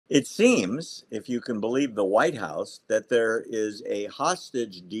It seems, if you can believe the White House, that there is a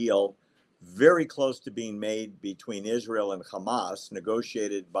hostage deal very close to being made between Israel and Hamas,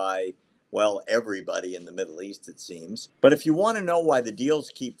 negotiated by, well, everybody in the Middle East, it seems. But if you want to know why the deals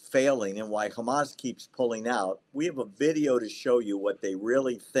keep failing and why Hamas keeps pulling out, we have a video to show you what they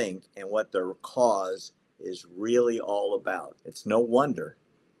really think and what their cause is really all about. It's no wonder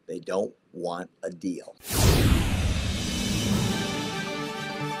they don't want a deal.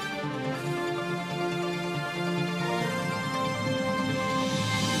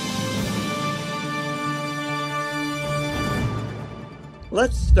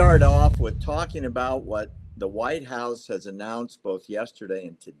 Let's start off with talking about what the White House has announced both yesterday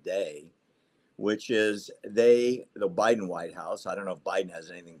and today, which is the Biden White House, I don't know if Biden has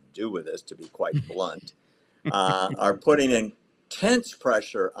anything to do with this, to be quite blunt, are putting intense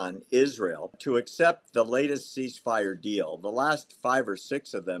pressure on Israel to accept the latest ceasefire deal. The last 5 or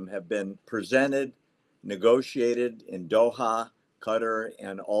 6 of them have been presented, negotiated in Doha, Qatar,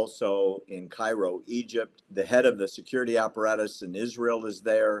 and also in Cairo, Egypt. The head of the security apparatus in Israel is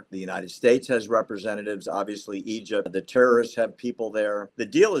there. The United States has representatives, obviously Egypt. The terrorists have people there. The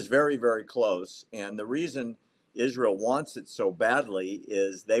deal is very, very close. And the reason Israel wants it so badly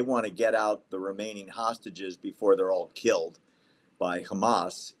is they want to get out the remaining hostages before they're all killed by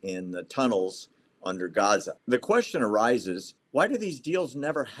Hamas in the tunnels under Gaza. The question arises, why do these deals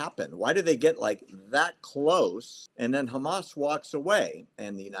never happen? Why do they get like that close and then Hamas walks away?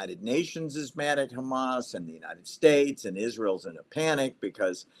 And the United Nations is mad at Hamas, and the United States, and Israel's in a panic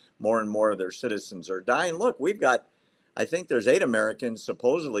because more and more of their citizens are dying. Look, we've got, I think there's 8 Americans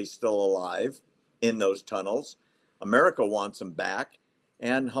supposedly still alive in those tunnels. America wants them back,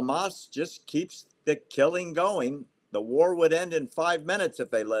 and Hamas just keeps the killing going. The war would end in 5 minutes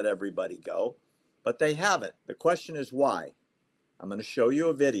if they let everybody go, but they haven't. The question is why? I'm going to show you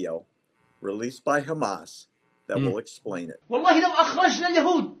a video released by Hamas that will explain it. والله لو أخرجنا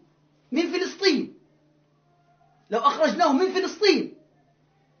اليهود من فلسطين، لو أخرجناهم من فلسطين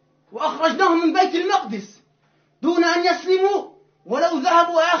وأخرجناهم من بيت المقدس دون أن يسلموا ولو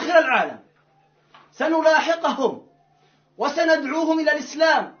ذهبوا آخر العالم، سنلاحقهم وسندعوهم إلى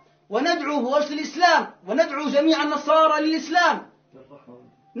الإسلام وندعو بوجه الإسلام وندعو جميع النصارى للإسلام.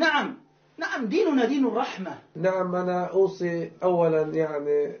 نعم نعم، ديننا دين الرحمة. نعم، أنا أوصي أولا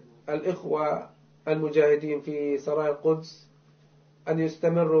الإخوة المجاهدين في سرايا القدس أن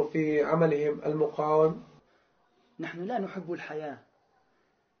يستمروا في عملهم المقاوم. نحن لا نحب الحياة،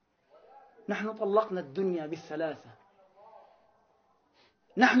 نحن طلقنا الدنيا بالثلاثة،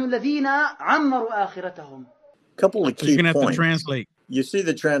 نحن الذين عمروا آخرتهم. Couple of key You're gonna have points. to translate. You see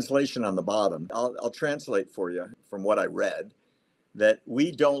the translation on the bottom. I'll translate for you from what I read. That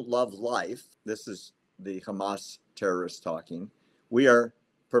we don't love life. This is the Hamas terrorists talking. We are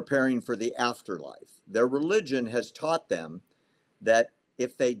preparing for the afterlife. Their religion has taught them that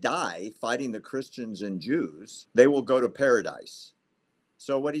if they die fighting the Christians and Jews, they will go to paradise.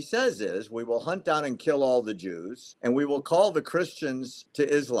 So what he says is, we will hunt down and kill all the Jews, and we will call the Christians to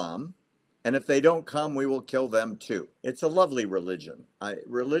Islam. And if they don't come, we will kill them too. It's a lovely religion.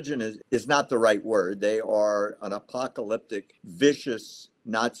 Religion is not the right word. They are an apocalyptic, vicious,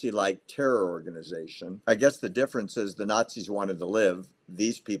 Nazi-like terror organization. I guess the difference is the Nazis wanted to live.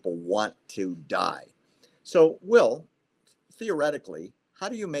 These people want to die. So, Will, theoretically, how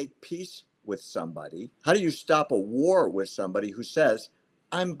do you make peace with somebody? How do you stop a war with somebody who says,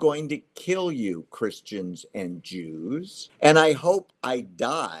 I'm going to kill you, Christians and Jews, and I hope I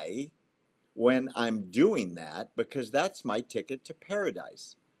die when I'm doing that, because that's my ticket to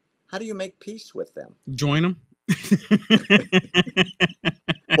paradise? How do you make peace with them? Join them.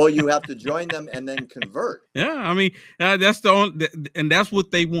 Well, you have to join them and then convert. Yeah, I mean, that's the only, and that's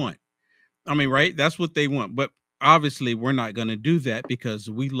what they want. I mean, right? That's what they want. But obviously, we're not going to do that because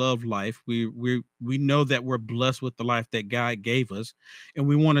we love life. We know that we're blessed with the life that God gave us, and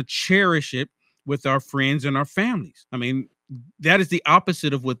we want to cherish it with our friends and our families. I mean, that is the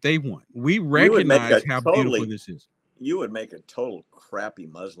opposite of what they want. We recognize how beautiful this is. You would make a total crappy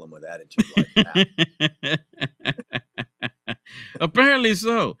Muslim with attitude like that. Apparently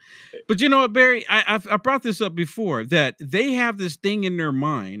so. But you know what, Barry, I brought this up before, that they have this thing in their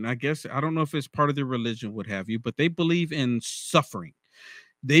mind. I guess, I don't know if it's part of their religion, what have you, but they believe in suffering.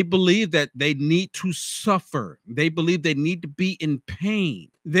 They believe that they need to suffer. They believe they need to be in pain.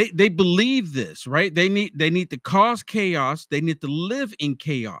 They believe this, right? They need to cause chaos. They need to live in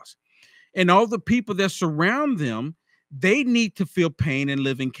chaos. And all the people that surround them, they need to feel pain and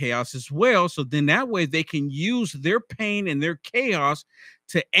live in chaos as well. So then that way they can use their pain and their chaos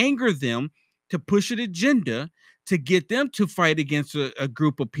to anger them, to push an agenda to get them to fight against a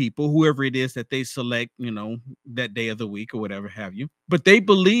group of people, whoever it is that they select, that day of the week or whatever have you. But they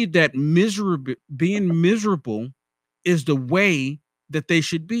believe that being miserable is the way that they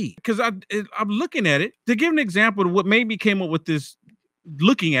should be. Because I'm looking at it to give an example of what made me came up with this,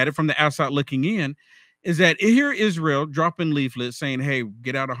 looking at it from the outside looking in, is that here Israel dropping leaflets saying, hey,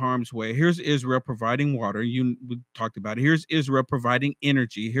 get out of harm's way. Here's Israel providing water. We talked about it. Here's Israel providing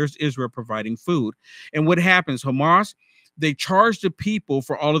energy. Here's Israel providing food. And what happens? Hamas, they charge the people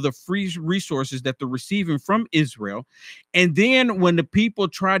for all of the free resources that they're receiving from Israel. And then when the people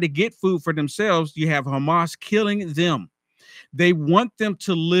try to get food for themselves, you have Hamas killing them. They want them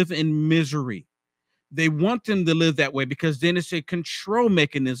to live in misery. They want them to live that way because then it's a control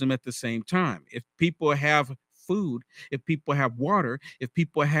mechanism at the same time. If people have food, if people have water, if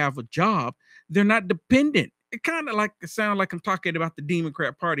people have a job, they're not dependent. It kind of sounds like I'm talking about the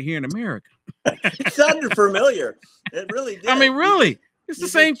Democrat Party here in America. It sounded familiar. It really did. I mean, really, it's the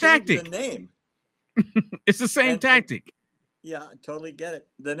same tactic. The name. It's the same tactic. Yeah, I totally get it.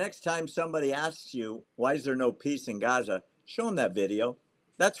 The next time somebody asks you, why is there no peace in Gaza? Show them that video.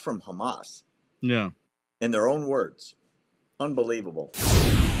 That's from Hamas. Yeah. In their own words. Unbelievable.